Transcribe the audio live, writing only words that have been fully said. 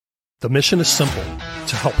The mission is simple: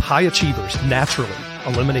 to help high achievers naturally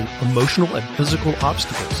eliminate emotional and physical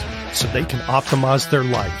obstacles so they can optimize their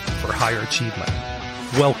life for higher achievement.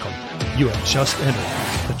 Welcome. You have just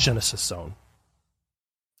entered the Genesis Zone.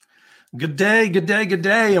 Good day,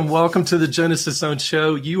 and welcome to the Genesis Zone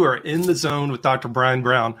show. You are in the zone with Dr. Brian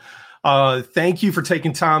Brown. Thank you for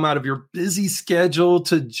taking time out of your busy schedule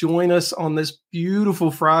to join us on this beautiful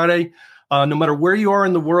Friday. No matter where you are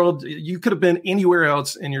in the world, you could have been anywhere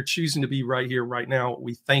else, and you're choosing to be right here, right now.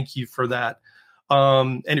 We thank you for that.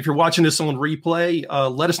 And if you're watching this on replay,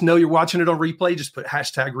 let us know you're watching it on replay. Just put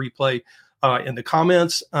hashtag replay in the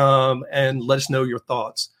comments and let us know your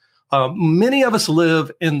thoughts. Many of us live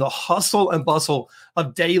in the hustle and bustle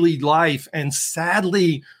of daily life, and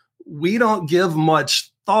sadly, we don't give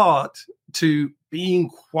much thought to being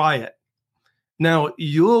quiet. Now,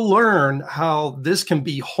 you'll learn how this can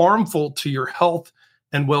be harmful to your health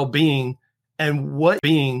and well-being and what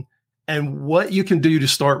you can do to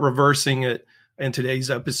start reversing it in today's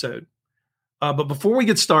episode. But before we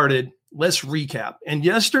get started, let's recap. In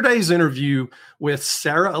yesterday's interview with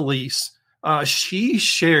Sarah Elise, she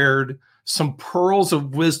shared some pearls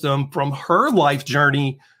of wisdom from her life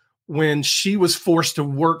journey when she was forced to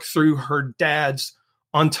work through her dad's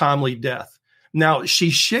untimely death. Now, she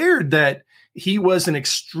shared that he was an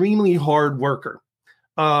extremely hard worker,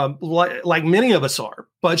 like many of us are.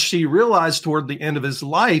 But she realized toward the end of his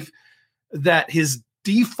life that his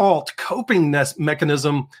default coping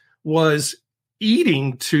mechanism was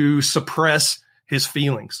eating to suppress his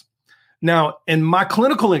feelings. Now, in my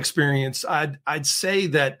clinical experience, I'd say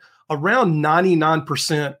that around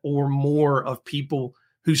 99% or more of people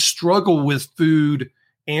who struggle with food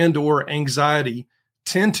and or anxiety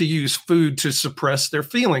tend to use food to suppress their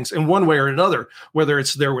feelings in one way or another, whether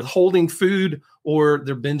it's they're withholding food or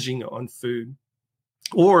they're binging on food,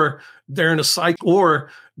 or they're in a cycle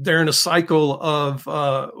of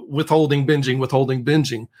withholding,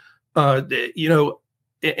 binging.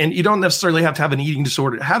 And you don't necessarily have to have an eating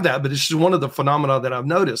disorder to have that, but it's just one of the phenomena that I've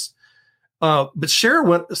noticed. But Sarah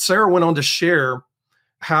went on to share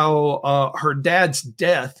how her dad's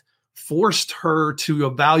death forced her to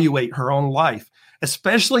evaluate her own life,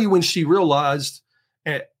 especially when she realized,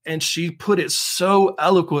 and she put it so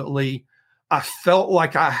eloquently, I felt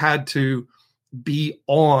like I had to be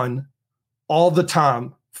on all the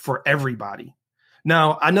time for everybody.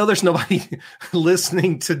 Now, I know there's nobody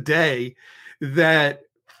listening today that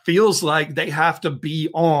feels like they have to be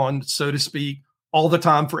on, so to speak, all the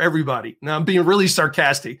time for everybody. Now, I'm being really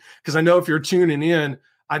sarcastic because I know if you're tuning in,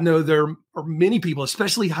 I know there are many people,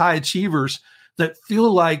 especially high achievers, that feel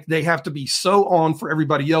like they have to be so on for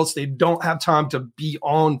everybody else. They don't have time to be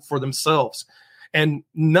on for themselves. And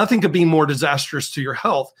nothing could be more disastrous to your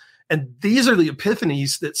health. And these are the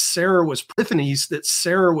epiphanies that Sarah was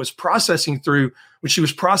processing through when she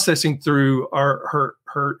was processing through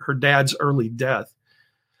her dad's early death.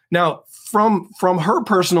 Now, from her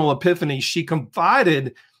personal epiphany, she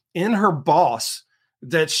confided in her boss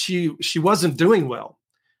that she wasn't doing well.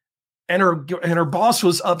 And her boss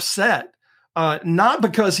was upset. Not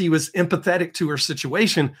because he was empathetic to her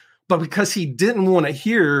situation, but because he didn't want to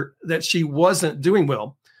hear that she wasn't doing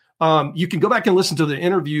well. You can go back and listen to the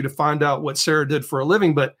interview to find out what Sarah did for a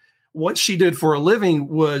living, but what she did for a living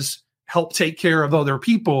was help take care of other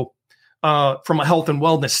people from a health and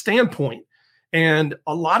wellness standpoint. And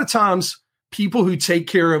a lot of times people who take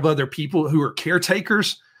care of other people, who are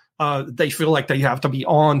caretakers, they feel like they have to be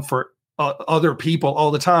on for other people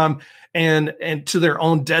all the time and to their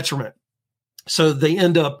own detriment. So they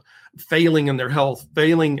end up failing in their health,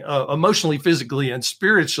 failing emotionally, physically, and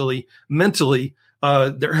spiritually, mentally.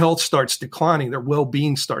 Their health starts declining, their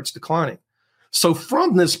well-being starts declining. So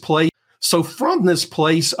from this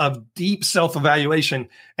place of deep self-evaluation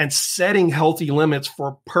and setting healthy limits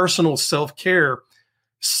for personal self-care,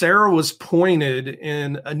 Sarah was pointed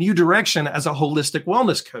in a new direction as a holistic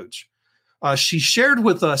wellness coach. She shared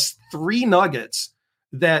with us 3 nuggets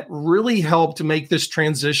that really helped to make this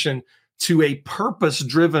transition to a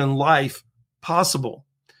purpose-driven life possible.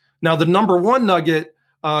 Now, the number 1 nugget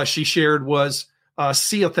she shared was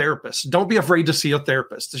see a therapist. Don't be afraid to see a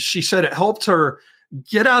therapist. She said it helped her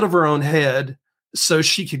get out of her own head so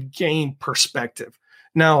she could gain perspective.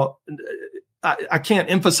 Now, I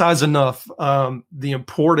can't emphasize enough the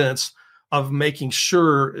importance of making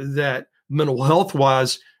sure that mental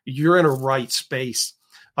health-wise, you're in a right space.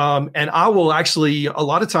 And I will actually, a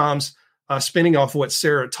lot of times, spinning off what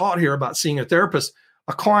Sarah taught here about seeing a therapist,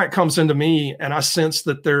 a client comes into me and I sense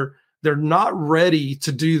that they're not ready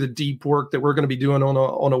to do the deep work that we're going to be doing on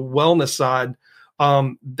a wellness side.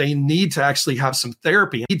 they need to actually have some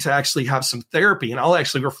therapy. And I'll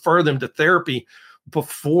actually refer them to therapy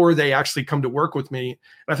before they actually come to work with me.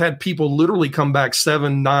 And I've had people literally come back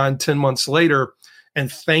 7, 9, 10 months later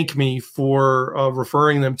and thank me for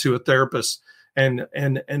referring them to a therapist and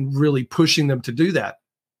really pushing them to do that.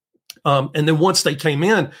 And then once they came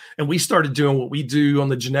in and we started doing what we do on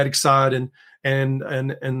the genetic side and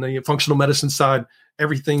the functional medicine side,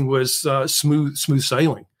 everything was smooth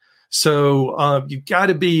sailing. So you got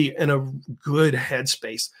to be in a good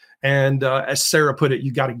headspace. And as Sarah put it,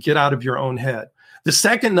 you got to get out of your own head. The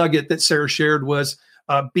second nugget that Sarah shared was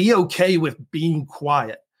be okay with being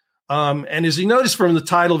quiet. And as you notice from the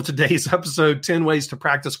title of today's episode, 10 Ways to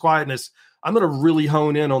Practice Quietness, I'm going to really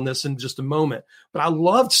hone in on this in just a moment. But I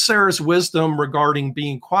loved Sarah's wisdom regarding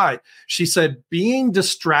being quiet. She said, being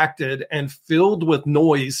distracted and filled with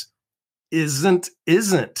noise isn't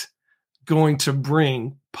going to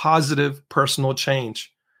bring positive personal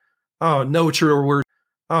change. Oh, no truer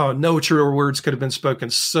words could have been spoken.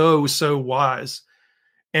 So wise.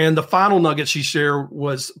 And the final nugget she shared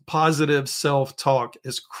was positive self-talk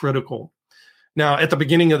is critical. Now, at the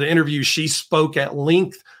beginning of the interview, she spoke at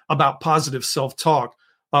length about positive self-talk.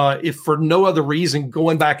 If for no other reason,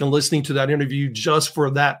 going back and listening to that interview just for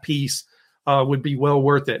that piece would be well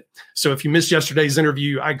worth it. So if you missed yesterday's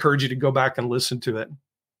interview, I encourage you to go back and listen to it.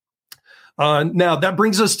 Now, that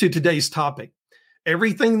brings us to today's topic.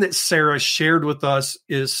 Everything that Sarah shared with us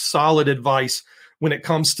is solid advice when it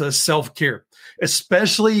comes to self-care,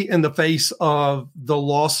 especially in the face of the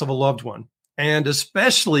loss of a loved one, and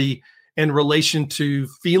especially in relation to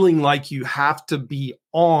feeling like you have to be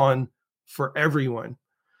on for everyone.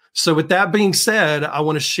 So with that being said, I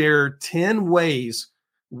want to share 10 ways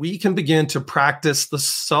we can begin to practice the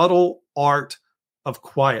subtle art of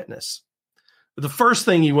quietness. The first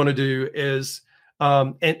thing you want to do is,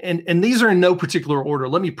 and these are in no particular order.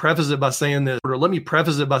 Let me preface it by saying this.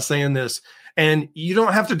 And you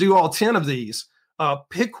don't have to do all 10 of these.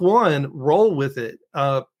 Pick one, roll with it.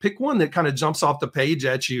 Pick one that kind of jumps off the page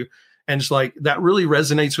at you. And it's like, that really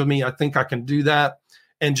resonates with me. I think I can do that.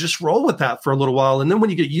 And just roll with that for a little while. And then when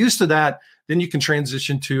you get used to that, then you can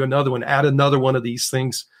transition to another one, add another one of these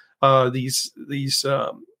things, these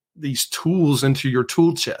tools into your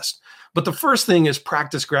tool chest. But the first thing is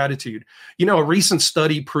practice gratitude. You know, a recent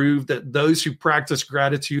study proved that those who practice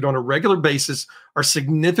gratitude on a regular basis are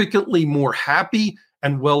significantly more happy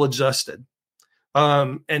and well-adjusted.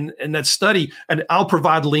 And that study, and I'll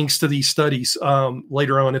provide links to these studies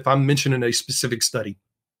later on if I'm mentioning a specific study.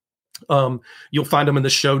 You'll find them in the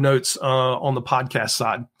show notes on the podcast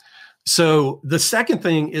side. So the second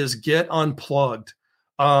thing is get unplugged.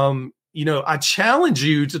 I challenge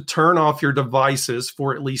you to turn off your devices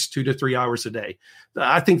for at least 2 to 3 hours a day.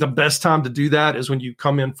 I think the best time to do that is when you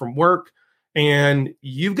come in from work and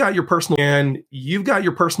you've got your personal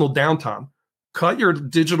downtime. Cut your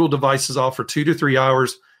digital devices off for 2 to 3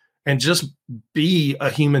 hours and just be a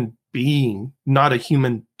human being, not a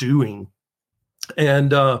human doing.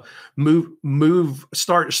 And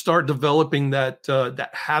start developing that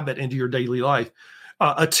habit into your daily life.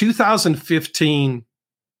 A 2015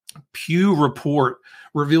 Pew report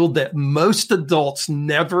revealed that most adults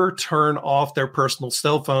never turn off their personal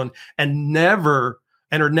cell phone and are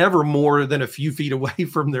never more than a few feet away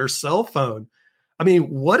from their cell phone. I mean,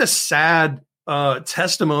 what a sad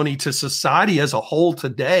testimony to society as a whole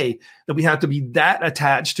today that we have to be that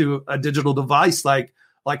attached to a digital device like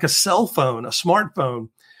a cell phone, a smartphone.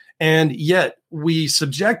 And yet we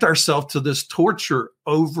subject ourselves to this torture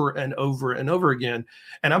over and over and over again.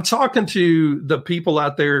 And I'm talking to the people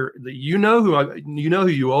out there that you know who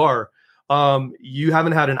you are. You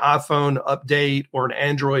haven't had an iPhone update or an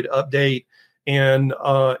Android update in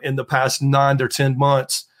the past 9 to 10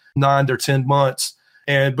 months,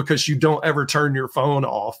 and because you don't ever turn your phone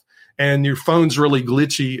off, and your phone's really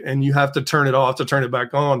glitchy, and you have to turn it off to turn it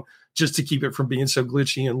back on just to keep it from being so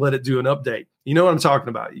glitchy and let it do an update. You know what I'm talking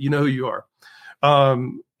about. You know who you are.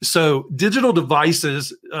 So digital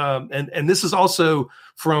devices, and this is also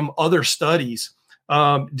from other studies,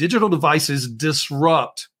 digital devices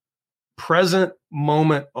disrupt present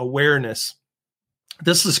moment awareness.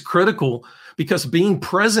 This is critical because being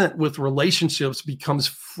present with relationships becomes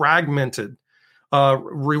fragmented.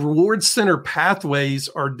 Reward center pathways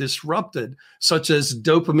are disrupted, such as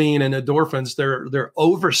dopamine and endorphins. They're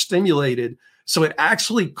overstimulated. So it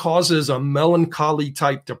actually causes a melancholy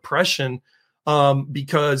type depression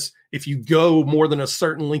because if you go more than a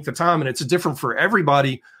certain length of time, and it's different for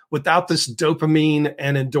everybody, without this dopamine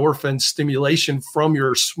and endorphin stimulation from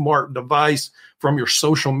your smart device, from your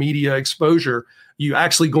social media exposure, you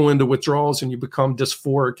actually go into withdrawals and you become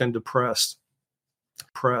dysphoric and depressed.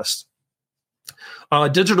 Pressed.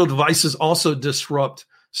 Digital devices also disrupt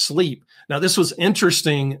sleep. Now, this was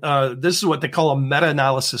interesting. This is what they call a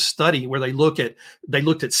meta-analysis study, where they looked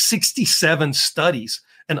at 67 studies.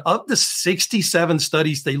 And of the 67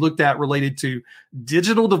 studies they looked at related to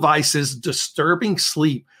digital devices disturbing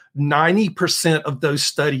sleep, 90% of those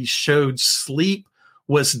studies showed sleep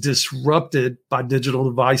was disrupted by digital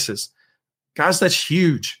devices. Guys, that's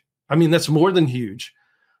huge. I mean, that's more than huge.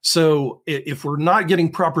 So if we're not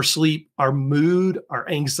getting proper sleep, our mood, our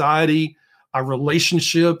anxiety, our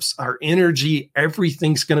relationships, our energy,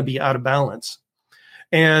 everything's going to be out of balance.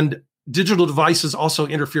 And digital devices also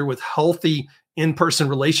interfere with healthy in-person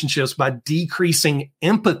relationships by decreasing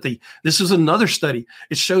empathy. This is another study.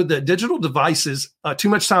 It showed that digital devices, too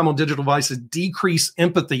much time on digital devices, decrease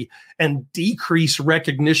empathy and decrease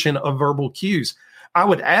recognition of verbal cues. I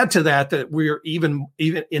would add to that we're even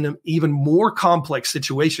in an even more complex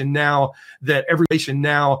situation now that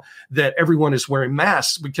everyone is wearing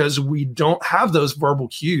masks, because we don't have those verbal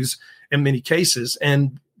cues in many cases,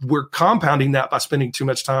 and we're compounding that by spending too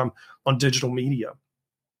much time on digital media.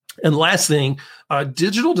 And last thing,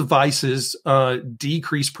 digital devices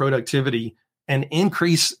decrease productivity and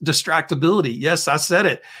increase distractibility. Yes, I said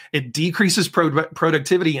it. It decreases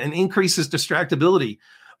productivity and increases distractibility.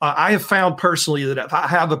 I have found personally that if I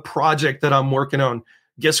have a project that I'm working on,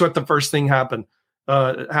 guess what the first thing happens in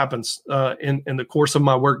the course of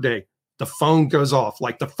my workday? The phone goes off.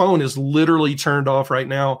 Like, the phone is literally turned off right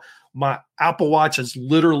now. My Apple Watch is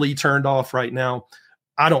literally turned off right now.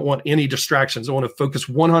 I don't want any distractions. I want to focus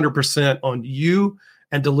 100% on you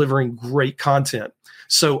and delivering great content.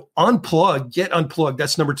 So get unplugged.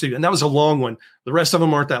 That's number 2. And that was a long one. The rest of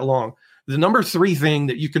them aren't that long. The number 3 thing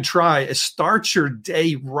that you can try is start your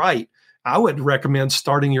day right. I would recommend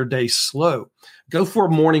starting your day slow. Go for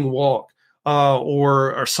a morning walk,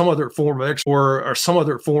 or some other form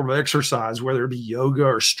of exercise, whether it be yoga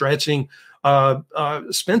or stretching.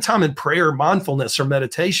 Spend time in prayer, mindfulness, or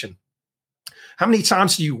meditation. How many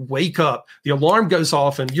times do you wake up, the alarm goes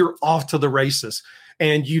off, and you're off to the races,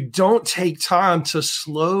 and you don't take time to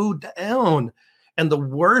slow down? And the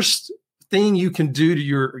worst thing you can do to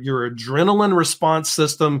your adrenaline response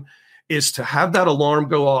system is to have that alarm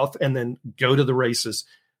go off and then go to the races.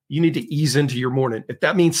 You need to ease into your morning. If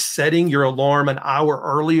that means setting your alarm an hour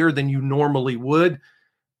earlier than you normally would,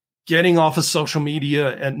 getting off of social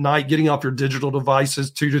media at night, getting off your digital devices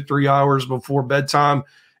 2 to 3 hours before bedtime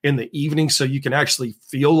in the evening, so you can actually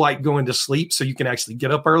feel like going to sleep, so you can actually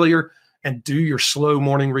get up earlier and do your slow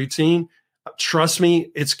morning routine. Trust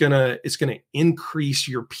me, it's gonna increase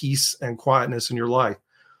your peace and quietness in your life.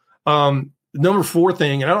 Number 4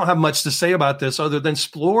 thing, and I don't have much to say about this other than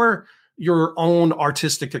explore your own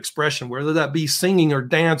artistic expression, whether that be singing or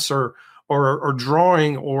dance or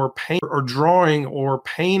drawing or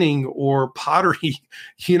painting or pottery.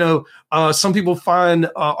 Some people find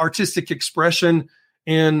artistic expression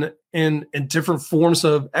in different forms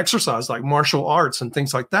of exercise, like martial arts and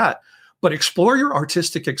things like that. But explore your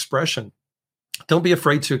artistic expression. Don't be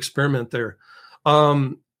afraid to experiment there.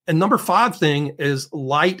 And number 5 thing is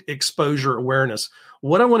light exposure awareness.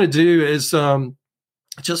 What I want to do is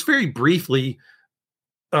just very briefly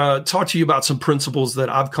talk to you about some principles that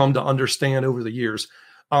I've come to understand over the years.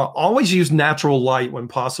 Always use natural light when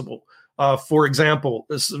possible. For example,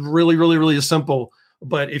 this is really, really, really simple.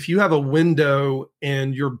 But if you have a window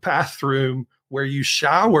in your bathroom where you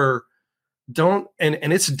shower, and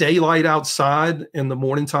it's daylight outside in the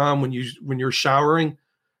morning time when you're showering,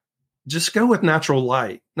 just go with natural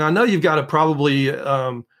light. Now, I know you've got to probably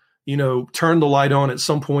turn the light on at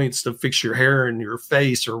some points to fix your hair and your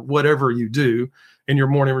face or whatever you do in your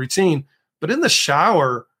morning routine. But in the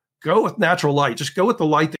shower, go with natural light. Just go with the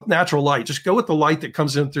light that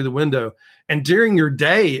comes in through the window. And during your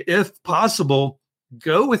day, if possible,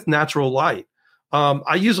 go with natural light.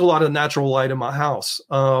 I use a lot of natural light in my house,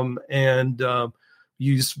 and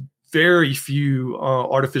use very few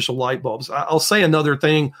artificial light bulbs. I'll say another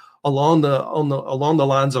thing along the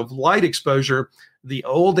lines of light exposure. The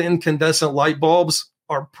old incandescent light bulbs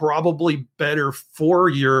are probably better for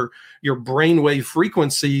your brainwave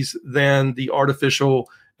frequencies than the artificial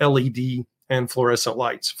LED and fluorescent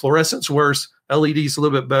lights. Fluorescent's worse. LED's a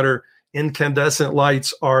little bit better. Incandescent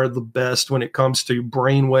lights are the best when it comes to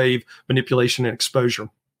brainwave manipulation and exposure.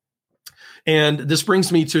 And this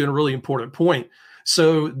brings me to a really important point.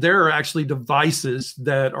 So there are actually devices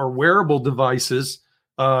that are wearable devices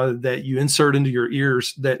that you insert into your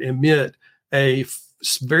ears that emit a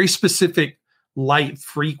very specific light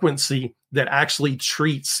frequency that actually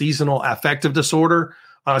treats seasonal affective disorder.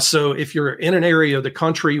 So if you're in an area of the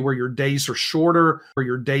country where your days are shorter,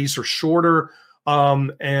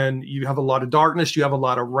 and you have a lot of darkness, you have a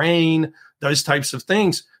lot of rain, those types of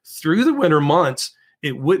things through the winter months,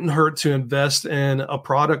 it wouldn't hurt to invest in a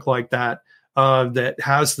product like that that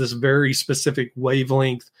has this very specific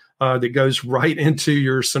wavelength that goes right into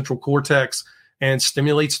your central cortex and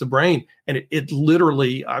stimulates the brain. And it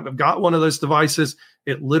literally, I've got one of those devices.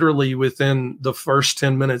 It literally within the first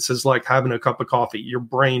 10 minutes is like having a cup of coffee. Your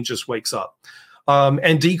brain just wakes up.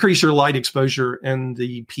 And decrease your light exposure in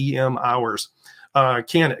the PM hours.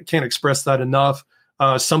 Can't express that enough.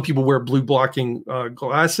 Some people wear blue blocking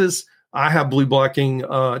glasses. I have blue blocking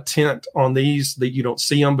tint on these that you don't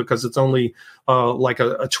see them because it's only like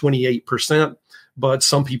a 28%. But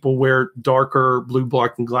some people wear darker blue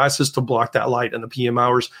blocking glasses to block that light in the PM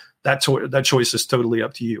hours. That choice is totally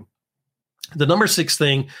up to you. The number 6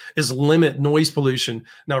 thing is limit noise pollution.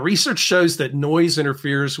 Now, research shows that noise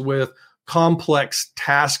interferes with complex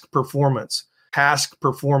task performance. Noise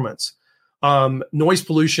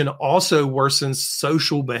pollution also worsens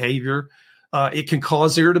social behavior. It can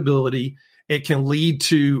cause irritability. It can lead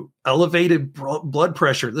to elevated blood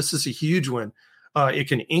pressure. This is a huge one. It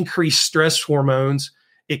can increase stress hormones.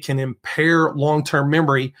 It can impair long-term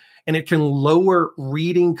memory, and it can lower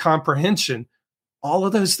reading comprehension. All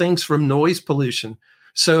of those things from noise pollution.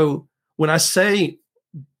 So when I say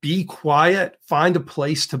be quiet, find a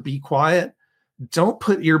place to be quiet, don't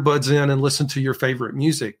put earbuds in and listen to your favorite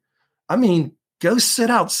music. I mean, go sit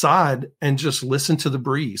outside and just listen to the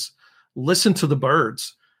breeze, listen to the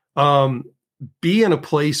birds. Be in a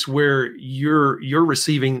place where you're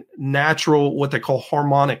receiving natural, what they call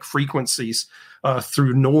harmonic frequencies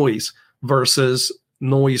through noise versus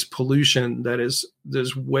noise pollution that is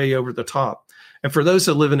way over the top. And for those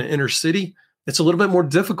that live in an inner city, it's a little bit more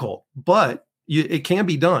difficult, but it can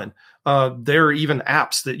be done. There are even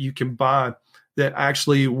apps that you can buy that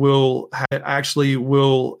actually will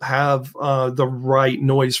have the right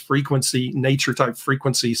noise frequency, nature type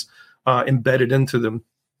frequencies embedded into them.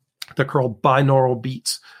 They're called binaural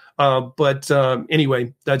beats.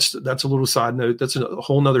 Anyway, that's a little side note. That's a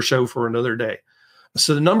whole nother show for another day.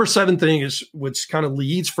 So the number 7 thing is, which kind of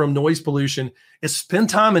leads from noise pollution, is spend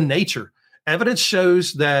time in nature. Evidence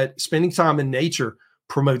shows that spending time in nature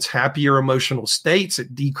promotes happier emotional states.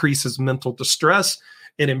 It decreases mental distress.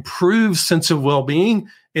 It improves sense of well-being.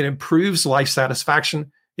 It improves life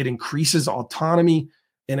satisfaction. It increases autonomy,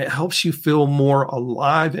 and it helps you feel more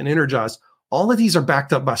alive and energized. All of these are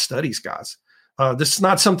backed up by studies, guys. This is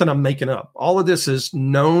not something I'm making up. All of this is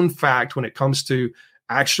known fact when it comes to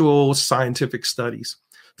actual scientific studies.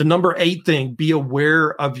 The number 8 thing, be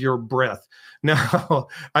aware of your breath. Now,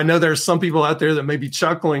 I know there's some people out there that may be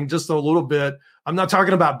chuckling just a little bit. I'm not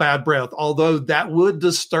talking about bad breath, although that would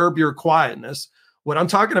disturb your quietness. What I'm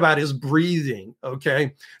talking about is breathing.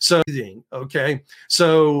 Okay. So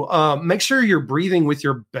make sure you're breathing with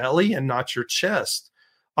your belly and not your chest.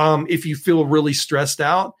 If you feel really stressed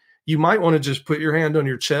out, you might want to just put your hand on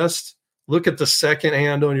your chest, look at the second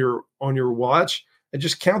hand on your watch, and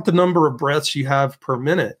just count the number of breaths you have per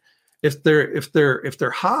minute. If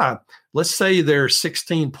they're high, let's say they're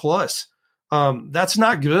 16 plus, that's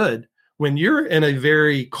not good. When you're in a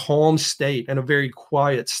very calm state and a very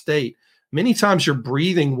quiet state, many times your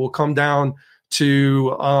breathing will come down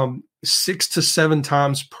to 6 to 7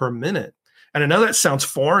 times per minute. And I know that sounds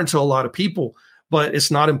foreign to a lot of people, but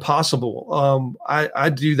it's not impossible. I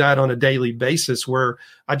do that on a daily basis where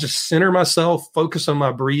I just center myself, focus on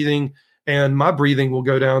my breathing, and my breathing will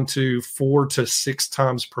go down to 4 to 6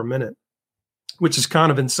 times per minute, which is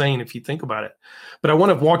kind of insane if you think about it. But I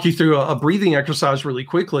want to walk you through a breathing exercise really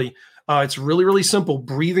quickly. It's really, really simple.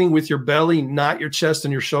 Breathing with your belly, not your chest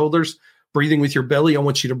and your shoulders. Breathing with your belly. I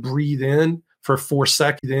want you to breathe in for 4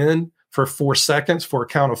 seconds, for a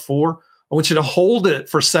count of 4. I want you to hold it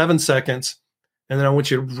for 7 seconds. And then I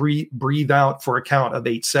want you to breathe out for a count of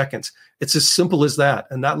 8 seconds. It's as simple as that.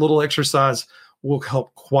 And that little exercise will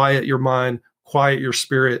help quiet your mind, quiet your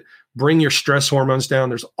spirit, bring your stress hormones down.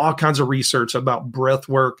 There's all kinds of research about breath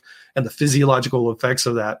work and the physiological effects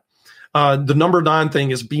of that. The number 9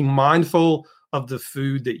 thing is be mindful of the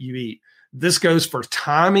food that you eat. This goes for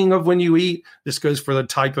timing of when you eat. This goes for the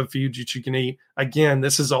type of food that you can eat. Again,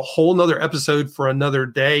 this is a whole nother episode for another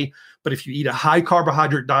day. But if you eat a high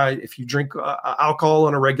carbohydrate diet, if you drink alcohol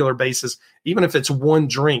on a regular basis, even if it's one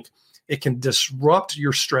drink, it can disrupt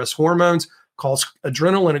your stress hormones, cause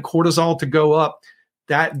adrenaline and cortisol to go up.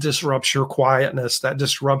 That disrupts your quietness. That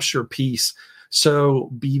disrupts your peace. So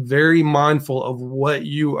be very mindful of what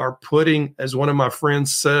you are putting, as one of my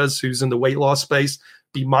friends says, who's in the weight loss space,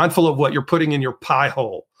 be mindful of what you're putting in your pie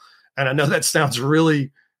hole. And I know that sounds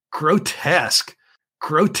really grotesque,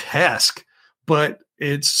 but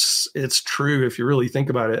it's true if you really think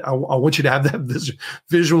about it. I want you to have that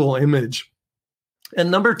visual image. And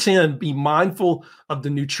number 10, be mindful of the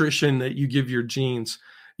nutrition that you give your genes.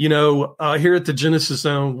 Here at the Genesis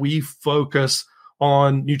Zone, we focus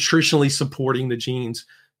on nutritionally supporting the genes,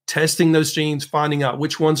 testing those genes, finding out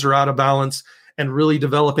which ones are out of balance, and really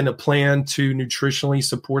developing a plan to nutritionally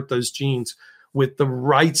support those genes with the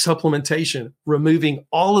right supplementation, removing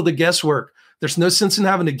all of the guesswork. There's no sense in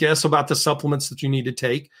having to guess about the supplements that you need to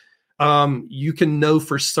take. You can know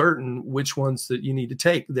for certain which ones that you need to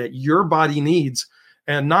take, that your body needs,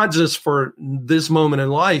 and not just for this moment in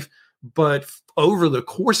life, but over the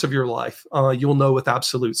course of your life, you'll know with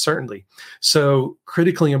absolute certainty. So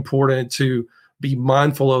critically important to be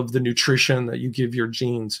mindful of the nutrition that you give your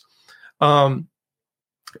genes.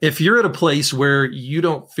 If you're at a place where you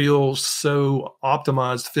don't feel so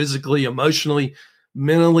optimized physically, emotionally,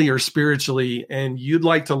 mentally, or spiritually, and you'd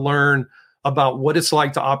like to learn about what it's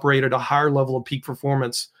like to operate at a higher level of peak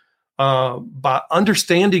performance by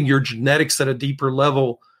understanding your genetics at a deeper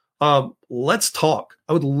level, let's talk.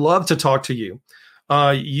 I would love to talk to you.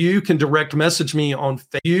 You can direct message me on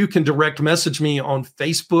Facebook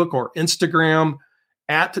or Instagram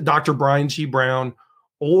at Dr. Brian G. Brown,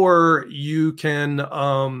 or you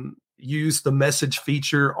can use the message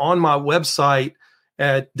feature on my website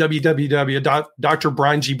at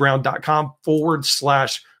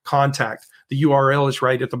www.drbriangBrown.com/contact. The URL is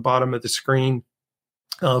right at the bottom of the screen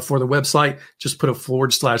for the website. Just put a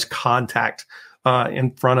 /contact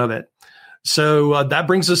in front of it. So that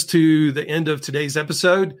brings us to the end of today's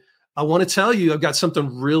episode. I want to tell you, I've got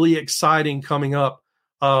something really exciting coming up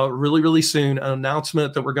really, really soon, an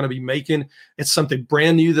announcement that we're going to be making. It's something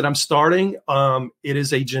brand new that I'm starting. It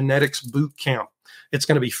is a genetics boot camp. It's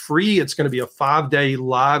going to be free. It's going to be a 5-day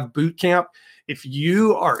live boot camp. If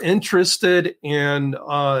you are interested in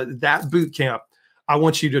that boot camp, I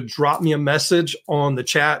want you to drop me a message on the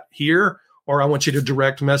chat here, or I want you to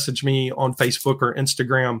direct message me on Facebook or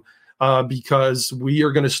Instagram because we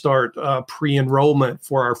are going to start pre-enrollment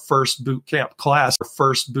for our first boot camp class,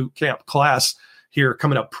 here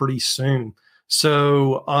coming up pretty soon.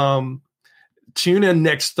 So tune in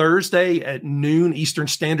next Thursday at noon Eastern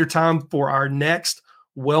Standard Time for our next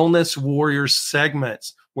Wellness Warriors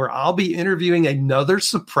segments, where I'll be interviewing another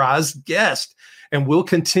surprise guest, and we'll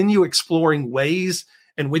continue exploring ways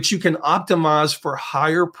in which you can optimize for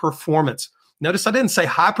higher performance. Notice I didn't say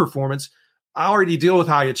high performance. I already deal with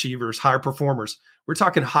high achievers, higher performers. We're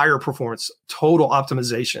talking higher performance, total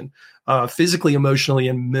optimization, physically, emotionally,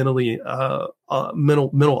 and mentally,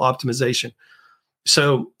 mental optimization.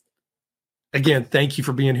 So again, thank you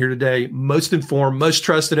for being here today. Most informed, most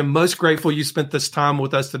trusted, and most grateful you spent this time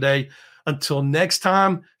with us today. Until next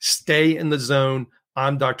time, stay in the zone.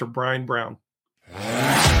 I'm Dr. Brian Brown.